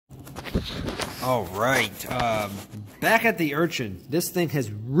All right, back at the Urchin. This thing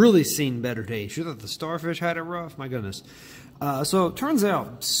has really seen better days. You thought the starfish had it rough? My goodness. So it turns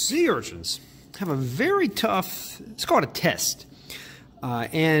out sea urchins have a very tough, it's called a test.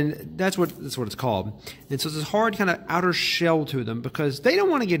 And that's what it's called. And so there's this hard kind of outer shell to them because they don't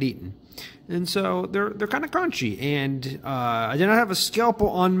want to get eaten. And so they're kind of crunchy. And I did not have a scalpel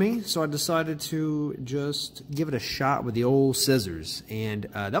on me, so I decided to just give it a shot with the old scissors. And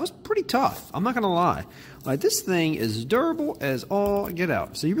that was pretty tough. I'm not going to lie. Like, this thing is durable as all get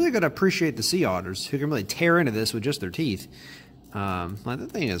out. So you really got to appreciate the sea otters who can really tear into this with just their teeth. Like,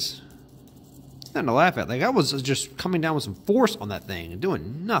 that thing is nothing to laugh at. Like, I was just coming down with some force on that thing and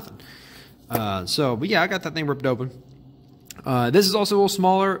doing nothing. But yeah, I got that thing ripped open. This is also a little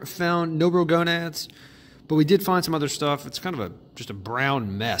smaller, found no real gonads, but we did find some other stuff. It's kind of just a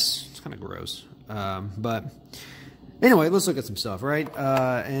brown mess. It's kind of gross. But anyway, let's look at some stuff, right?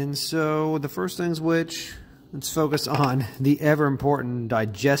 And so the first things which, let's focus on the ever-important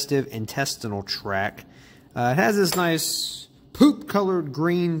digestive intestinal tract. It has this nice poop-colored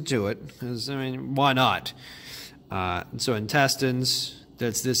green to it, because, I mean, why not? So intestines,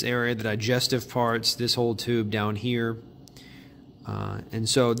 that's this area, the digestive parts, this whole tube down here. And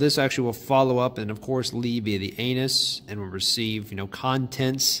so this actually will follow up and, of course, leave via the anus and will receive,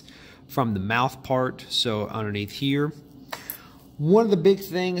 contents from the mouth part, so underneath here. One of the big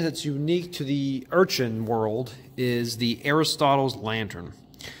things that's unique to the urchin world is the Aristotle's lantern.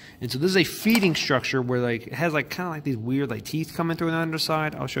 And so this is a feeding structure where, like, it has, like, kind of like these weird, like, teeth coming through the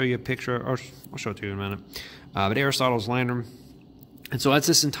underside. I'll show you a picture, or I'll show it to you in a minute. But Aristotle's lantern. And so that's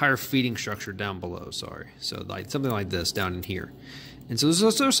this entire feeding structure down below, sorry. So like something like this down in here. And so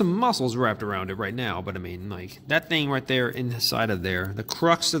there's some muscles wrapped around it right now, but I mean, like, that thing right there inside of there, the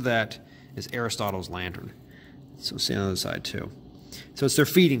crux of that is Aristotle's lantern. So see on the other side too. So it's their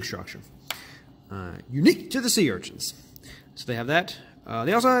feeding structure. Unique to the sea urchins. So they have that.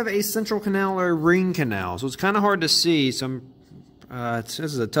 They also have a central canal or a ring canal. So it's kind of hard to see. This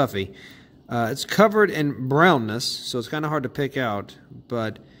is a toughie. It's covered in brownness, so it's kind of hard to pick out,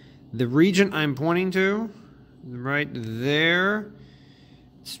 but the region I'm pointing to, right there,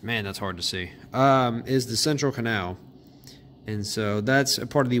 man, that's hard to see, is the central canal. And so that's a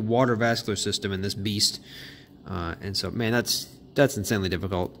part of the water vascular system in this beast. And so, man, that's insanely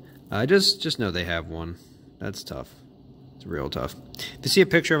difficult. Just know they have one. That's tough. It's real tough. If you see a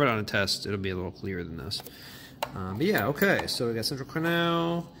picture of it on a test, it'll be a little clearer than this. But yeah, okay, so we got central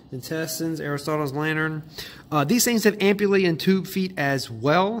canal, intestines, Aristotle's lantern. These things have ampullae and tube feet as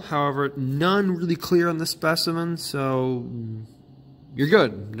well. However, none really clear on this specimen, so you're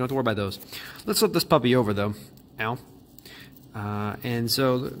good. You don't have to worry about those. Let's flip this puppy over, though. Ow. And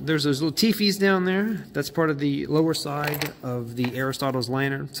so there's those little teethies down there. That's part of the lower side of the Aristotle's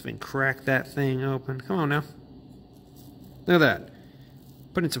lantern. So we can crack that thing open. Come on now. Look at that.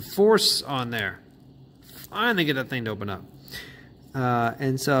 Putting some force on there. Finally get that thing to open up.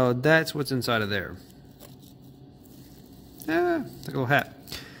 And so that's what's inside of there. Like a little hat.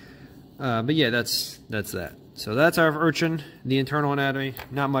 But yeah, that's that. So that's our urchin, the internal anatomy.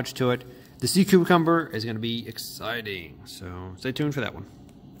 Not much to it. The sea cucumber is going to be exciting. So stay tuned for that one.